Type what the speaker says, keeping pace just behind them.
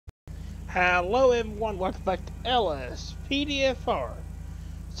Hello everyone, welcome back to LSPDER.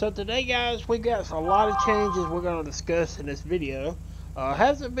 So today guys, we got a lot of changes we're going to discuss in this video.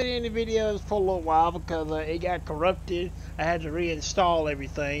 Hasn't been any videos for a little while because it got corrupted. I had to reinstall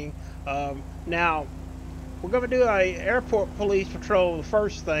everything. Now, we're going to do a airport police patrol the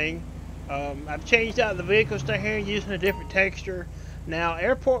first thing. I've changed out the vehicles down here using a different texture. Now,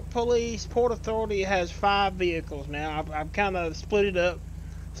 Airport Police Port Authority has 5 vehicles now. I've kind of split it up.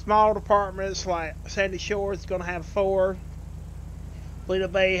 Small departments like Sandy Shores is going to have 4. Toledo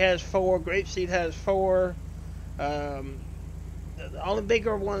Bay has 4. Grapeseed has 4. The only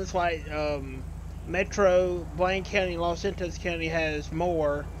bigger ones like Metro, Blaine County, Los Santos County has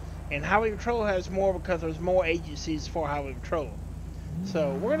more. And Highway Patrol has more because there's more agencies for Highway Patrol.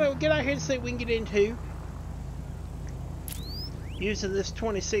 So we're going to get out here and see what we can get into. Using this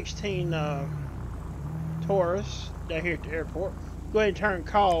 2016 Taurus down here at the airport. Go ahead and turn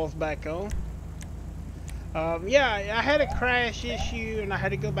calls back on. Yeah, I had a crash issue and I had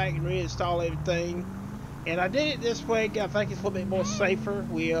to go back and reinstall everything. And I did it this way. I think it's a little bit more safer.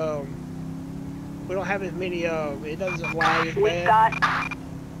 We don't have as many. It doesn't lag as bad.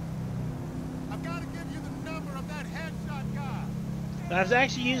 I've got to give you the number of that headshot guy. I was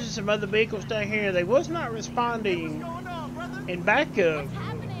actually using some other vehicles down here. They was not responding What's going on, brother? in backup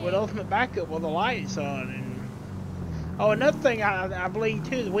with ultimate backup with the lights on. And oh, another thing I believe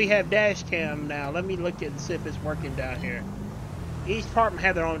too is we have dash cam now. Let me look at and see if it's working down here. Each department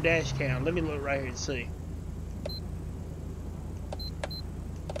have their own dash cam. Let me look right here and see.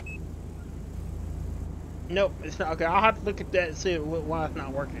 Nope, it's not. Okay, I'll have to look at that and see why it's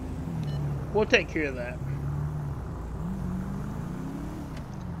not working. We'll take care of that.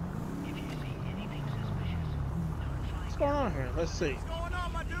 What's going on here? Let's see. What's going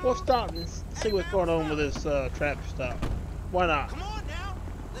on, my dude? We'll stop and see what's going on with this traffic stop. Why not? Come on now.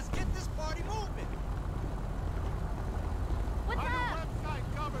 Let's get this party moving. What's My up?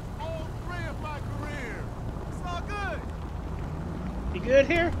 website covers all 3 of my career. It's all good. You good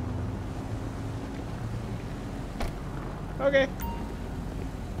here? Okay.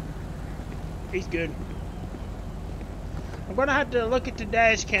 He's good. I'm gonna have to look at the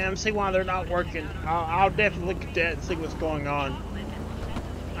dash cam, see why they're not working. I'll definitely look at that and see what's going on.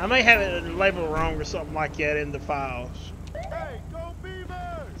 I may have it labeled wrong or something like that in the files. Hey, go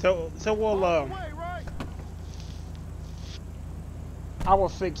Beavers! So we'll All the way, right? I will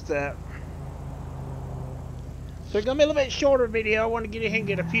fix that. So it's gonna be a little bit shorter video. I want to get in here and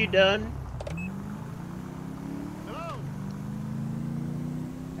get a few done. Hello?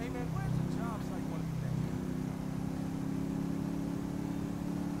 Hey man, where's the job site one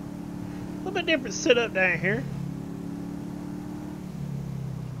A little bit different setup down here.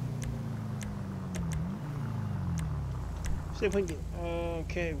 See if we can get,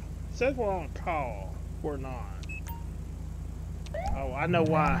 okay, it says we're on a call. We're not. Oh, I know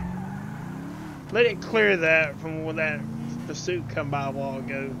why. Let it clear that from when that pursuit come by a while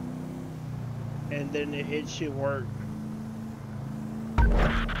ago. And then it should work.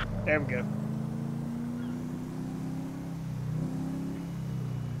 There we go.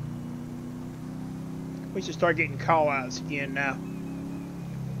 We should start getting call outs again now.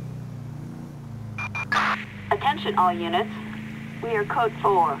 Attention all units. We are code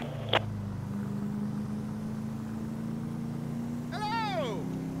 4. Hello!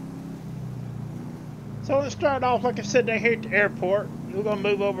 So let's start off, like I said, down here at the airport. We're going to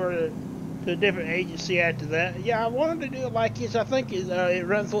move over to a different agency after that. Yeah, I wanted to do it like this. I think it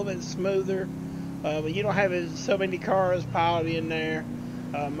runs a little bit smoother. But you don't have so many cars piled in there.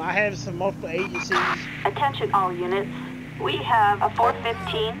 I have some multiple agencies. Attention all units. We have a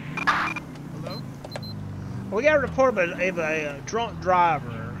 415. Hello? We got a report of a drunk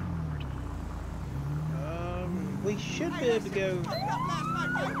driver. We should be able to go.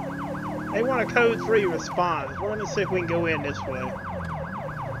 They want a code 3 response. We're going to see if we can go in this way.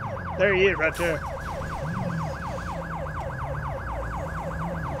 There he is right there.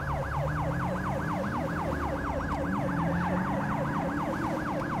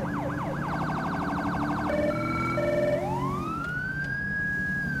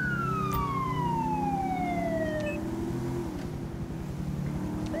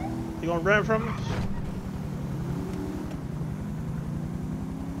 You gonna run from us?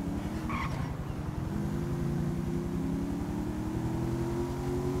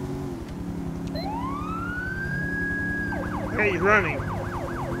 Okay, he's running.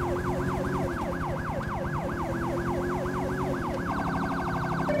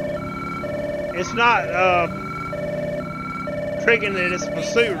 It's not triggering that it's a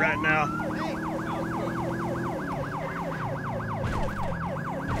pursuit right now.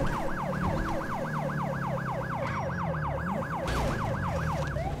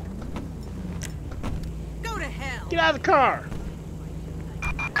 Get out of the car.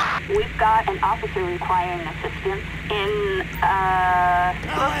 We've got an officer requiring assistance in,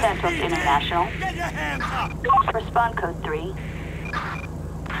 Los Santos International. Get your hands up! Respond code 3.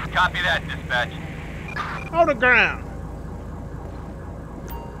 Copy that, dispatch. On the ground.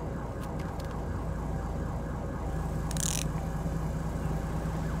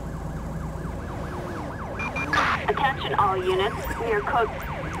 Attention all units. We are code...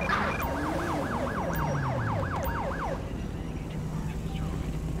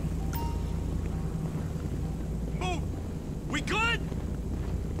 Move! We good?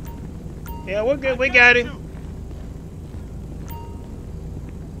 Yeah, we're good. We got him.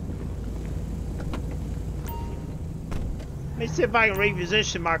 Let me see if I can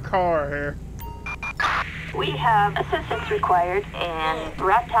reposition my car here. We have assistance required in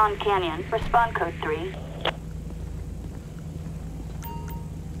Rattown Canyon. Respond code 3.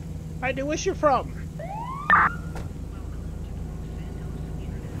 Hey, dude, what's your problem?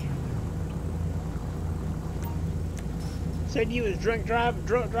 Said you was drunk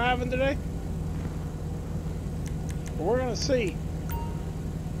driving today? Well, we're gonna see.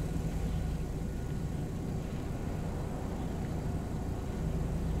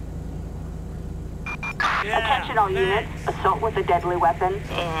 Attention all units. Assault with a deadly weapon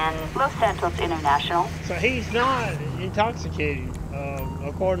in Los Santos International. So he's not intoxicated,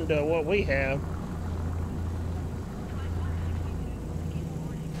 according to what we have.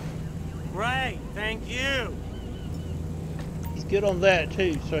 Great, thank you. He's good on that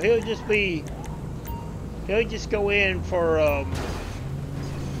too. So he'll just go in for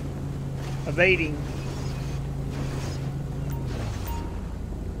evading.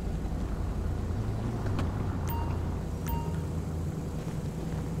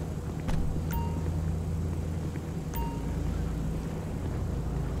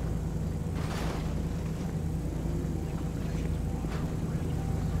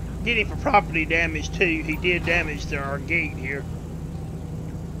 Get him for property damage too. He did damage to our gate here.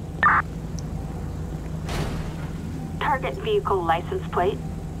 Target vehicle license plate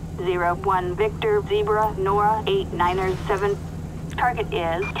 01 Victor Zebra Nora 8907. Target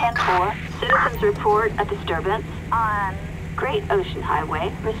is 10-4. Citizens report a disturbance on Great Ocean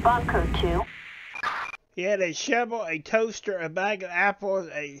Highway. Respond code 2. He had a shovel, a toaster, a bag of apples,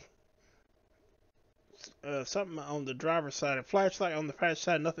 a something on the driver's side, a flashlight on the passenger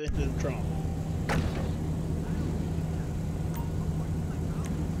side, nothing into the trunk.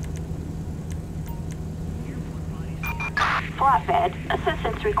 Flatbed.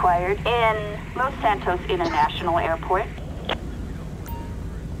 Assistance required in Los Santos International Airport.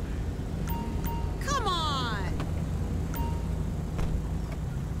 Come on!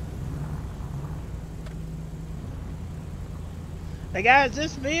 Hey guys,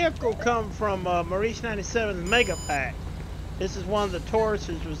 this vehicle come from Maurice 97's Mega Pack. This is one of the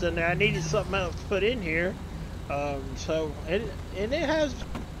Tauruses was in there. I needed something else to put in here. So it has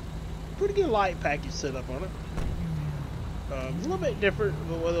pretty good light package set up on it. A little bit different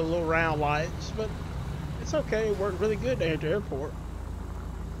with a little round lights, but it's okay. It worked really good there at the airport.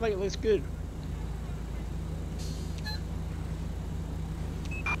 I think it looks good.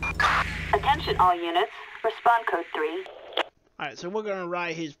 Attention all units. Respond code 3. Alright, so we're gonna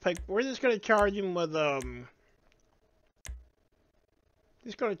write his paper. We're just gonna charge him with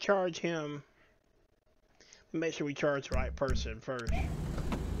just gonna charge him. Make sure we charge the right person first.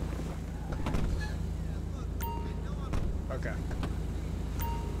 Okay.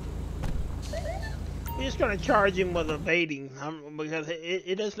 We're just gonna charge him with evading because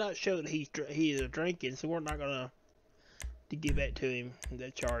it does not show that he is drinking, so we're not gonna give that to him,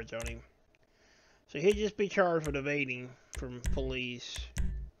 that charge on him. So he'll just be charged with evading from police.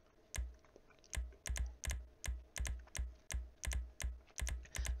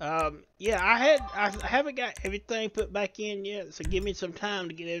 Yeah, I haven't got everything put back in yet, so give me some time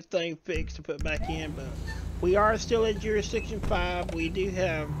to get everything fixed to put back in, but we are still in jurisdiction 5. We do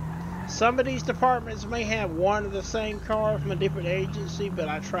have some of these departments may have one of the same car from a different agency, but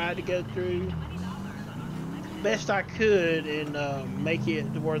I tried to go through best I could and make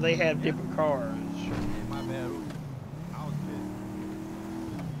it to where they have different cars. My bad. I was busy.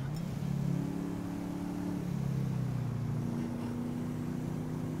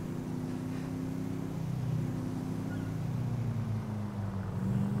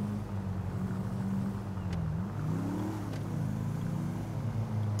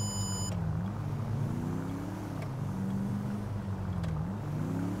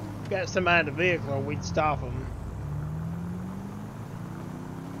 Got somebody in the vehicle, or we'd stop them.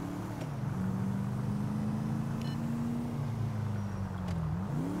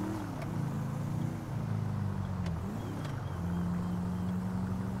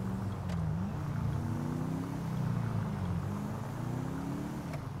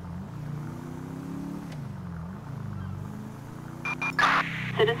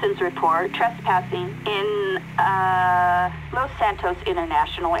 Citizens report trespassing in Los Santos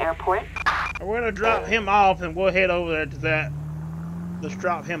International Airport. We're gonna drop him off and we'll head over there to that. Let's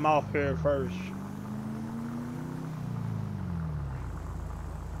drop him off here first.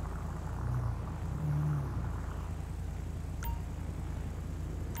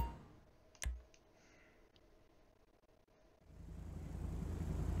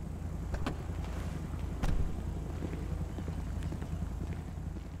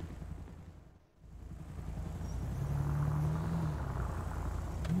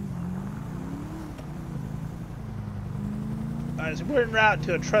 Alright, so we're en route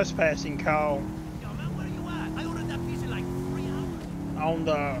to a trespassing call Yo, man, where you at? I ordered that pizza in like 3 hours. on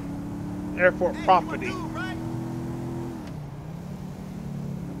the airport Hey, property. you a dude, right?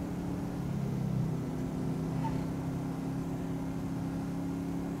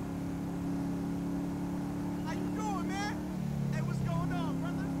 How you doing, man? Hey, what's going on,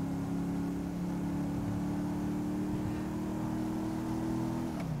 brother?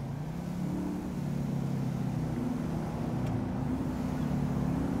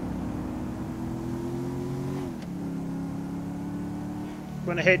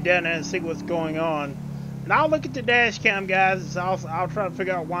 We're gonna head down there and see what's going on. And I'll look at the dash cam, guys. I'll try to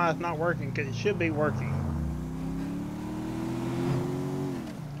figure out why it's not working, because it should be working.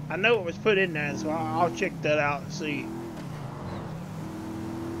 I know it was put in there, so I'll check that out and see.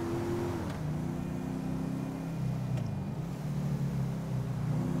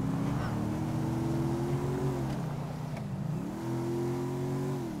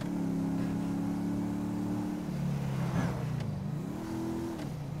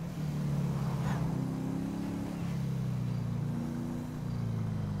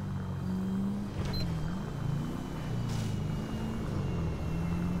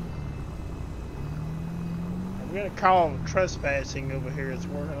 We're gonna call trespassing over here. It's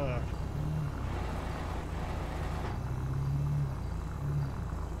working.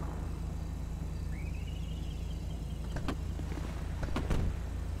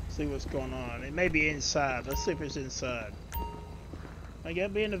 See what's going on. It may be inside. Let's see if it's inside. I gotta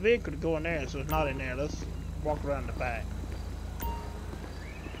be in the vehicle to go in there, so it's not in there. Let's walk around the back.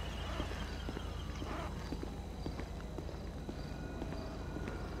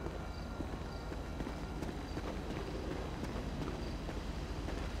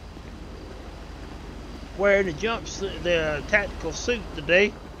 Wearing the jumpsuit, the tactical suit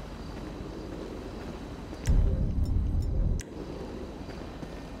today.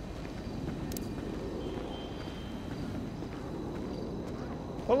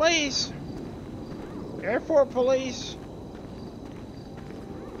 Police! Airport police!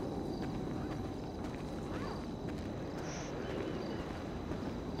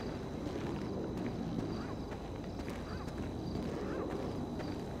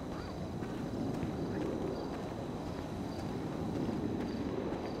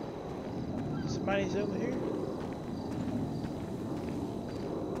 Somebody's over here.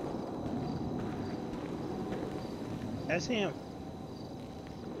 That's him.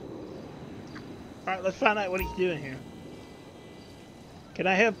 Alright, let's find out what he's doing here. Can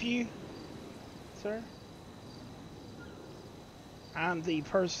I help you, sir? I'm the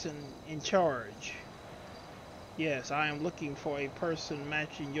person in charge. Yes, I am looking for a person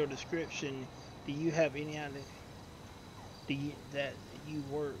matching your description. Do you have any idea that you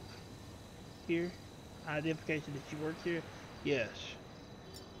work here? Identification that you work here? Yes.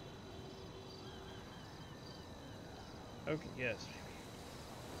 Okay, yes.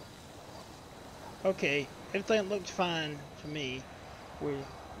 Okay, everything looks fine to me.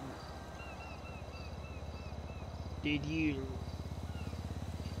 Did you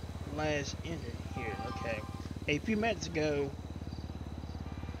last enter here? Okay. A few minutes ago,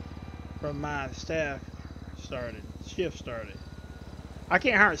 from my shift started. I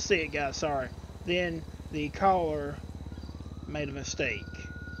can't hardly see it, guys, sorry. Then the caller made a mistake.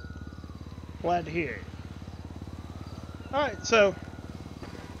 Glad to hear it. Alright, so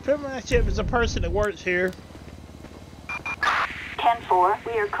Premiership is a person that works here. 10-4,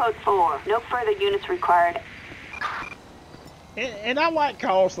 we are code 4. No further units required. And I like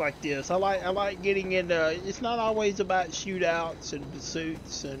calls like this. I like getting into. It's not always about shootouts and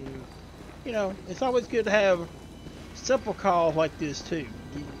pursuits, and you know, it's always good to have simple calls like this too.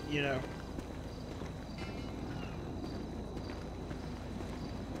 You know.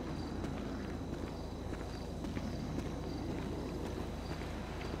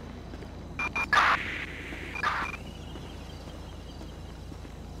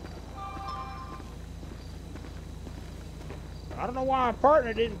 I don't know why our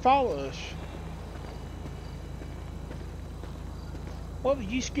partner didn't follow us. What, was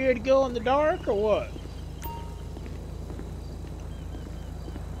you scared to go in the dark or what?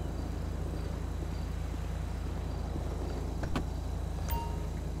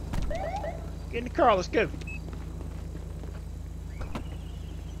 Get in the car, let's go.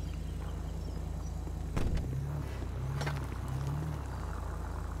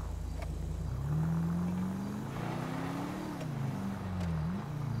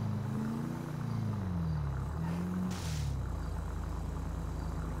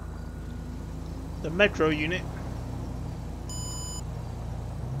 The Metro unit.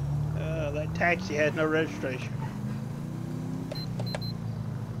 That taxi had no registration.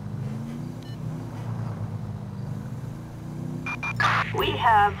 We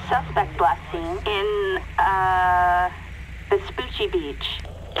have suspect last seen in, Vespucci Beach.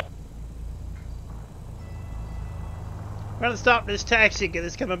 We're gonna stop this taxi because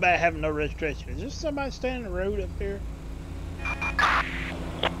it's coming back having no registration. Is there somebody standing in the road up here?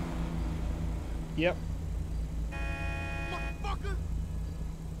 Yep. Motherfucker!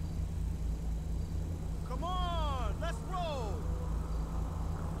 Come on, let's roll!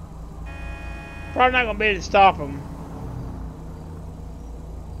 Probably not gonna be able to stop him.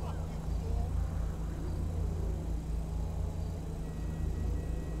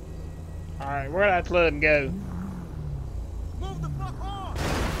 Alright, we're gonna have to let him go. Move the fuck on!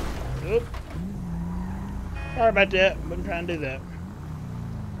 Oop. Sorry about that. I'm trying to do that.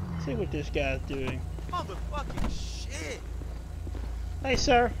 See what this guy's doing. Motherfucking shit! Hey,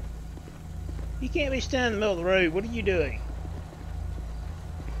 sir. You can't be standing in the middle of the road. What are you doing?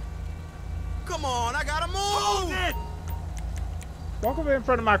 Come on, I gotta move! Hold it! Walk over in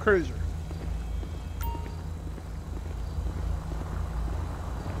front of my cruiser.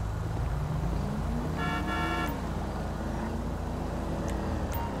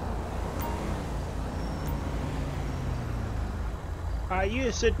 Alright, you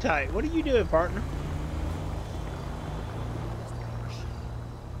just sit tight. What are you doing, partner?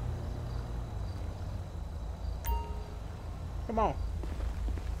 Come on.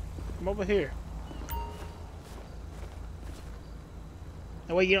 Come over here.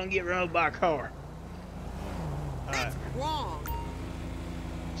 That way you don't get run over by a car. Alright. Wrong.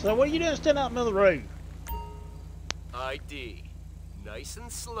 So what are you doing standing out in the middle of the road? ID. Nice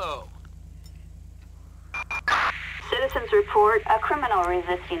and slow. Citizens report a criminal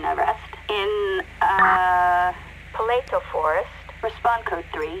resisting arrest in, Paleto Forest. Respond code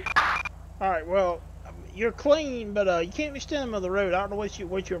 3. Alright, well, you're clean, but you can't be standing in the middle of the road. I don't know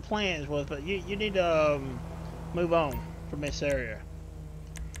what your plans was, but you need to move on from this area.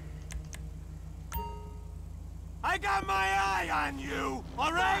 I got my eye on you,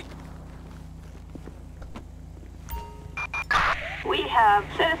 alright? We have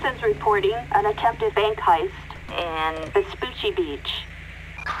citizens reporting an attempted bank heist in Vespucci Beach.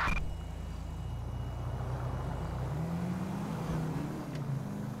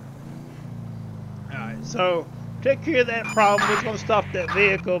 Alright, so take care of that problem. We're gonna stop that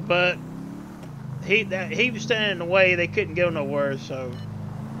vehicle, but he was standing in the way. They couldn't go nowhere, so.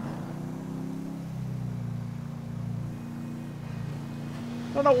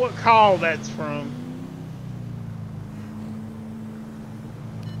 I don't know what call that's from.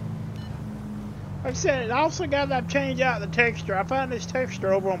 Like I said, I also got to change out the texture. I found this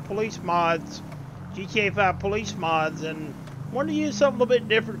texture over on Police Mods, GTA 5 Police Mods, and wanted to use something a little bit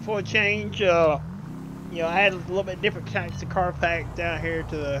different for a change. You know, I had a little bit different types of car pack down here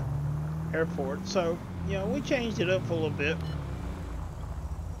to the airport, so you know, we changed it up for a little bit.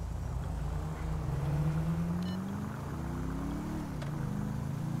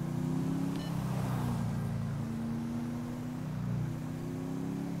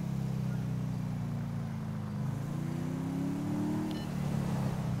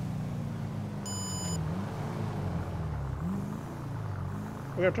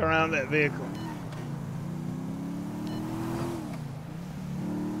 We're going to turn around that vehicle.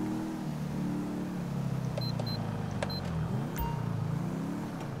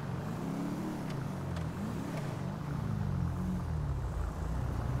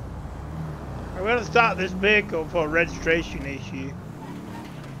 We're going to stop this vehicle for a registration issue.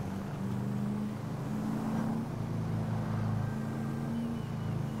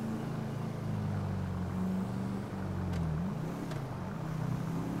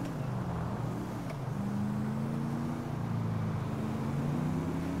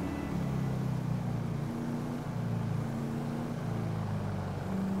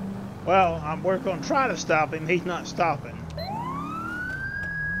 Well, we're going to try to stop him. He's not stopping.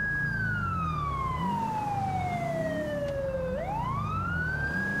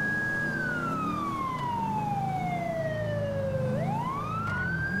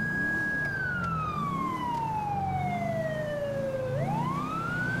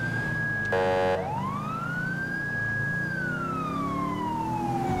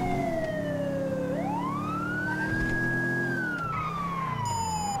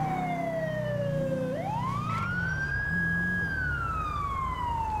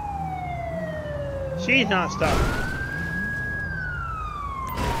 She's not stopping.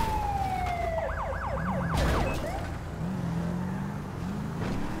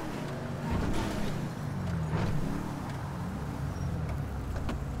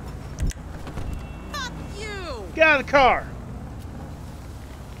 Fuck you! Get out of the car.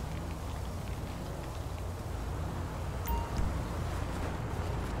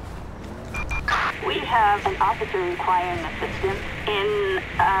 We have an officer requiring assistance in,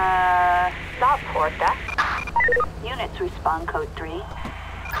 South Porta. Units respond code 3.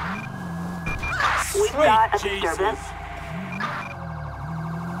 We've got a disturbance.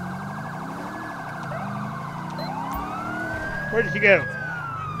 Where did she go?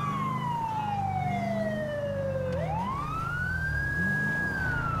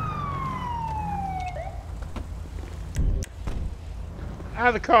 Out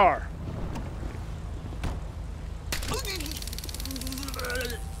of the car.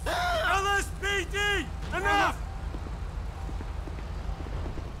 LSPD! Enough!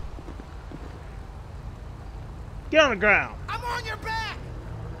 Get on the ground. I'm on your back!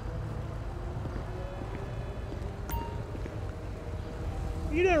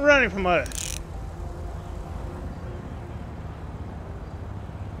 You didn't running from us.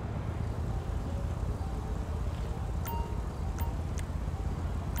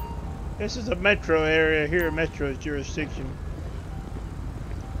 This is a metro area here, Metro's jurisdiction.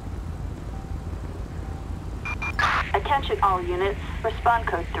 Attention all units, respond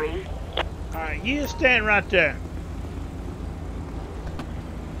code 3. Alright, you just stand right there.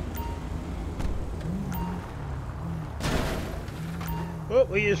 Oh,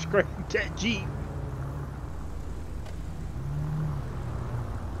 we just scraped that Jeep.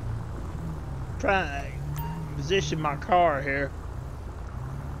 Trying to position my car here.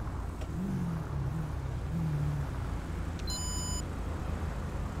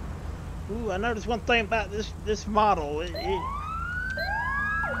 Ooh, I noticed one thing about this model.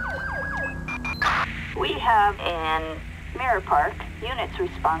 We have in Mirror Park, units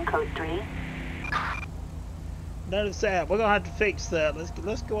respond code 3. Notice that. We're gonna have to fix that.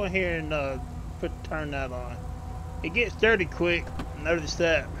 Let's go in here and turn that on. It gets dirty quick. Notice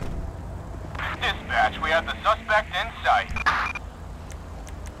that. Dispatch, we have the suspect in sight.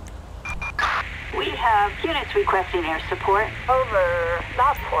 We have units requesting air support over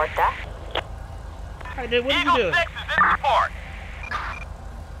La Porta. Hey, dude, what are Eagle you doing? 6 is in support.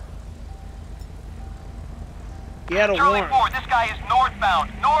 You had a Charlie warrant. 4, this guy is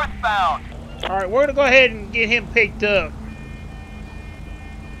northbound. Northbound. Alright, we're gonna go ahead and get him picked up.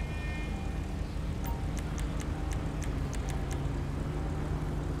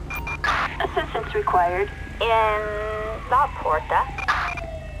 Assistance required in La Porta.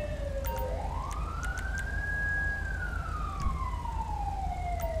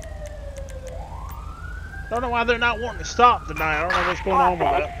 Don't know why they're not wanting to stop tonight. I don't know what's going on with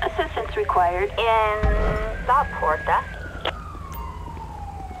that. Assistance required in La Porta.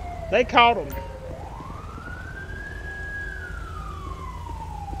 They caught him.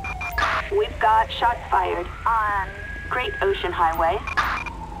 We've got shots fired on Great Ocean Highway.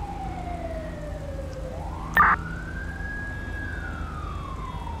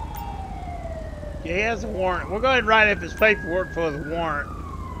 Yeah, he has a warrant. We'll go ahead and write up his paperwork for the warrant.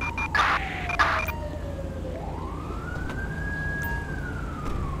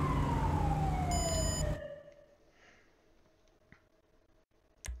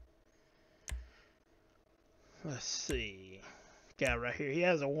 Let's see. Guy right here. He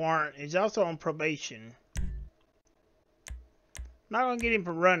has a warrant. He's also on probation. Not gonna get him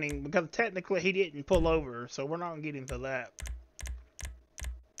for running because technically he didn't pull over, so we're not gonna get him for that.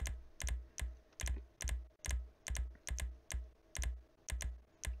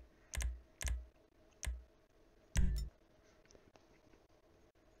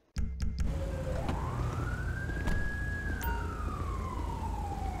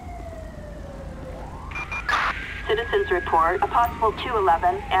 Citizens report a possible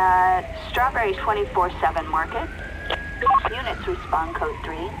 211 at Strawberry 24/7 Market. Units respond code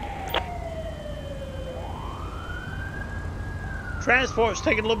 3. Transport's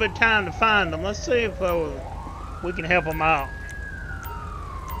taking a little bit of time to find them. Let's see if we can help them out.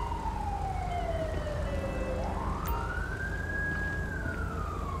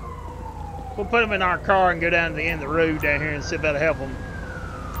 We'll put them in our car and go down to the end of the road down here and see if that'll help them.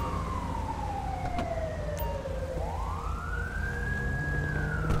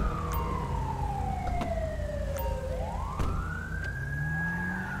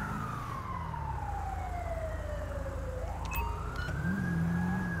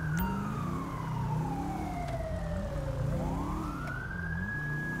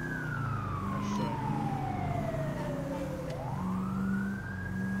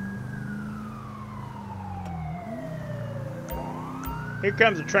 Here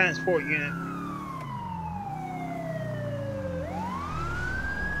comes a transport unit.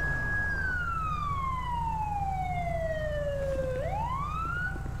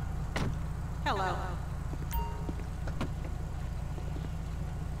 Hello.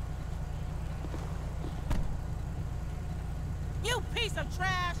 You piece of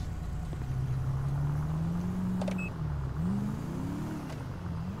trash!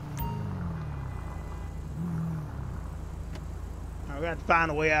 We got to find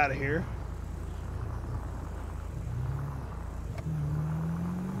a way out of here.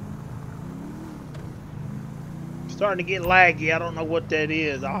 Starting to get laggy. I don't know what that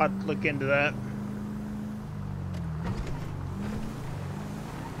is. I'll have to look into that.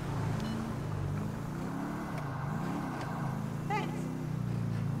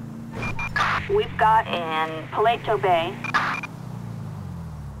 We've got in Paleto Bay.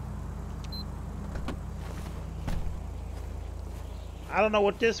 I don't know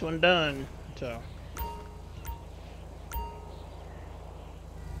what this one done, so.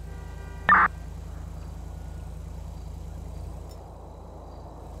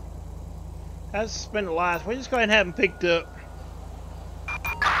 That's suspended license. We just go ahead and have them picked up.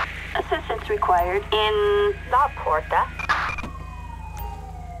 Assistance required in La Porta.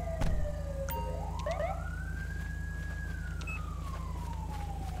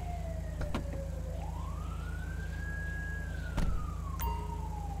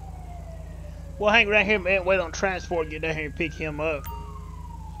 We'll hang around here and wait on transport, get down here and pick him up.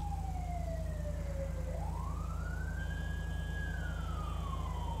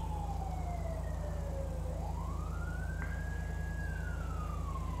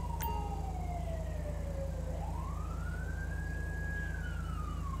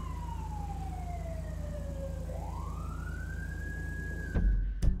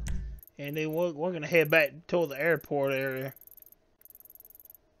 And then we're going to head back toward the airport area.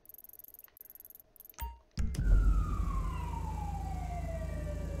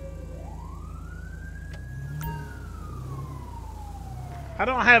 I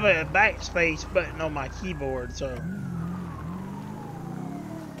don't have a backspace button on my keyboard, so.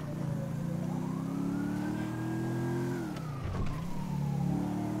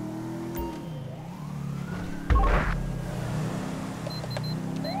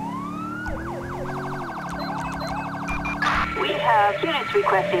 We have units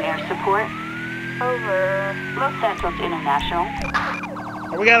requesting air support. Over Los Santos International.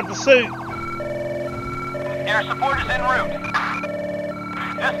 We got a pursuit. Air support is en route.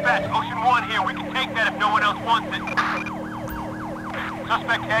 Dispatch, Ocean 1 here. We can take that if no one else wants it.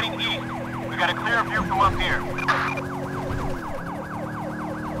 Suspect heading east. We got a clear view from up here.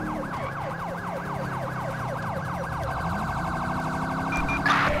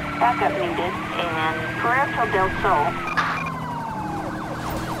 Backup needed in Puerto del Sol.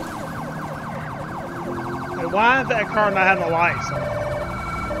 Hey, why is that car not having the lights on?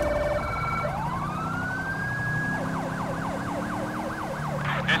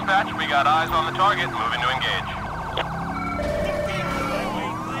 Dispatch, we got eyes on the target. Moving to engage.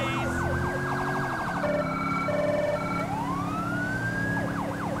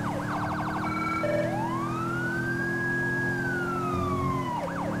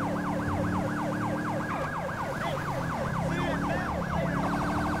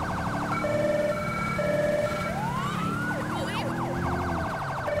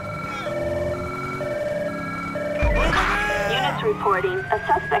 Units reporting a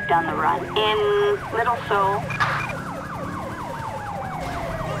suspect on the run in Little Seoul.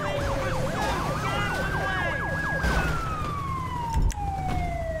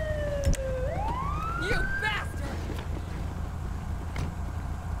 You bastard!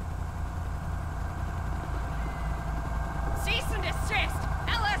 Cease and desist!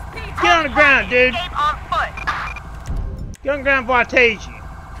 LSPDER! Get on the ground, dude. Escape on foot. Get on the ground before I tase you.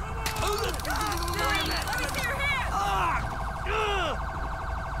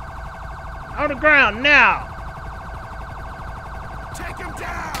 On the ground now. Take him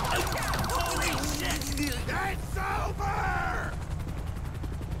down! Holy shit! It's over!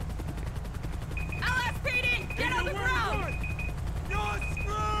 LSPD! Get on the ground! You're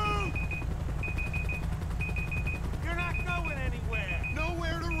screwed! You're not going anywhere!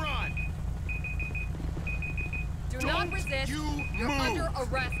 Nowhere to run! Do not resist. You're move. under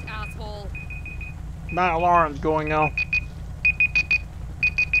arrest, asshole. My alarm's going off.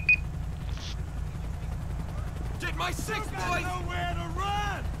 Get my six, boys! Nowhere to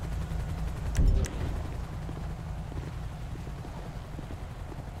run!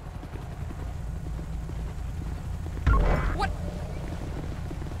 What?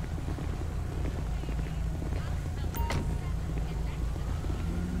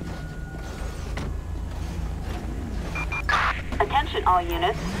 Attention all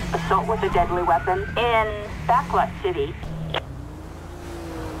units. Assault with a deadly weapon in Backlot City.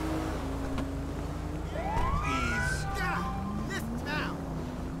 Hey!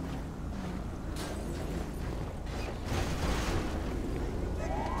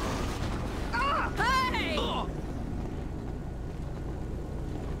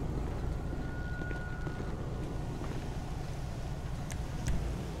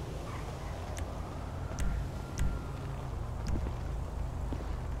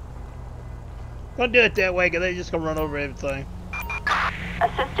 Don't do it that way, because they're just going to run over everything.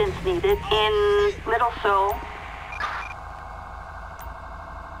 Assistance needed in Little Seoul.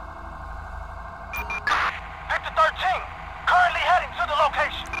 Victor 13, currently heading to the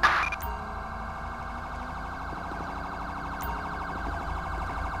location.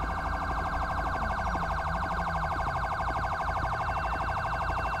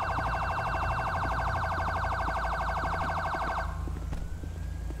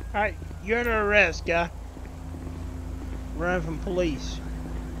 Alright, you're under arrest, guy. Running from police.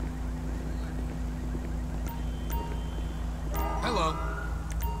 Hello.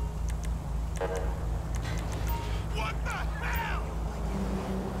 What the hell?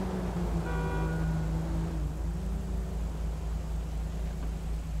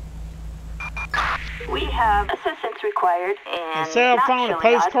 We have assistance required in A cell Knox phone, a Chiliad,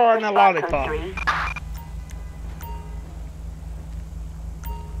 postcard, and a response code lollipop. 3.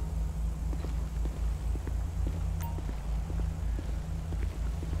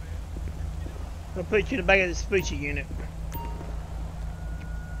 I'll put you in the back of the Spoochie unit.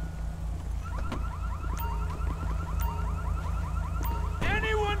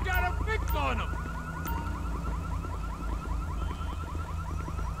 Anyone got a fix on him?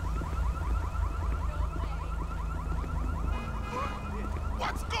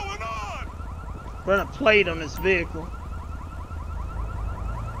 What's going on? Run a plate on this vehicle.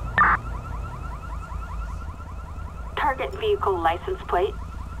 Target vehicle license plate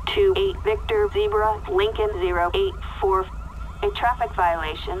 28 Victor Zebra Lincoln 084. A traffic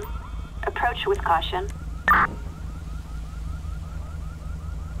violation. Approach with caution.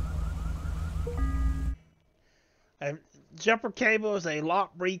 A jumper cable is a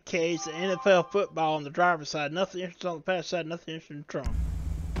locked briefcase, the NFL football on the driver's side, nothing interesting on the passenger side, nothing interesting in the trunk.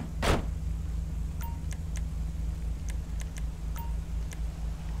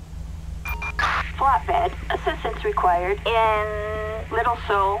 Flatbed. Assistance required in Little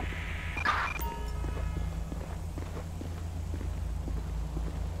Seoul.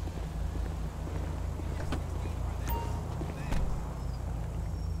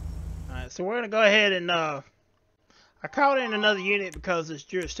 Alright, so we're going to go ahead and, I called in another unit because it's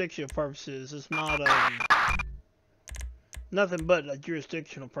jurisdictional purposes. It's not, nothing but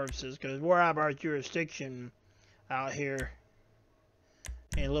jurisdictional purposes, because we're out of our jurisdiction out here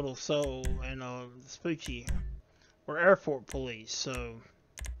in Little Seoul and, Spoochie. We're airport police, so...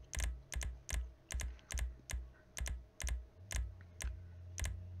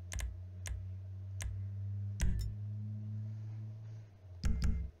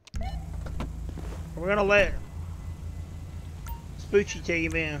 We're gonna let Spoochie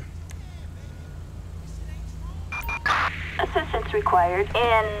take him in. Assistance required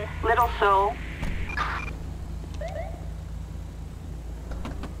in Little Seoul.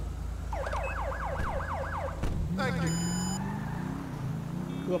 Thank you.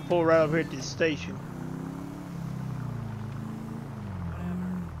 We'll pull right over here to the station.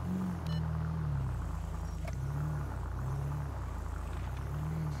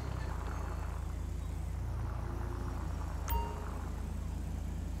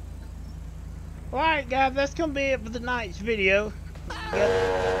 Alright guys, that's gonna be it for tonight's video.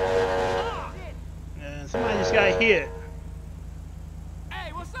 Somebody just got hit.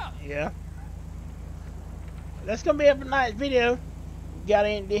 Hey, what's up? Yeah. That's gonna be it for tonight's video. Got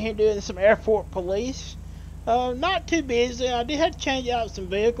in here doing some airport police. Not too busy. I did have to change out some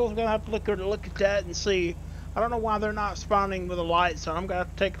vehicles. I'm gonna have to look at that and see. I don't know why they're not responding with the lights on. I'm gonna have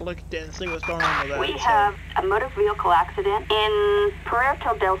to take a look at that and see what's going on with that. We have a motor vehicle accident in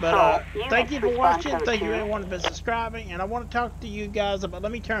Puerto del Sol. Thank you for Units watching. respond Thank code you 2. everyone for subscribing. And I want to talk to you guys about.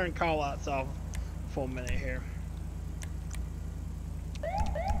 Let me turn call outs off for a minute here. So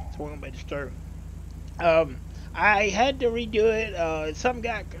we're gonna be disturbed. I had to redo it. Something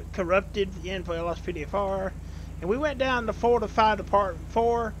got corrupted in for LSPDER, and we went down to 4 to 5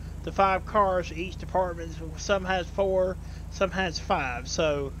 cars each department. Some has 4, some has 5.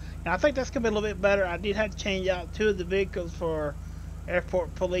 So and I think that's gonna be a little bit better. I did have to change out 2 of the vehicles for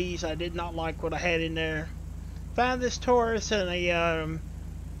airport police. I did not like what I had in there. Found this Taurus and a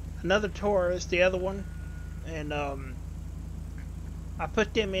another Taurus, the other one, and I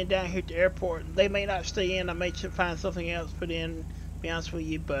put them in down here at the airport. They may not stay in. I may find something else put in, to be honest with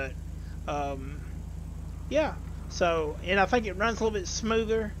you, but yeah. So, and I think it runs a little bit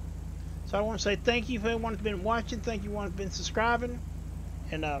smoother. So I want to say thank you for everyone who's been watching. Thank you for everyone who's been subscribing.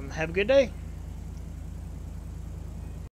 And have a good day.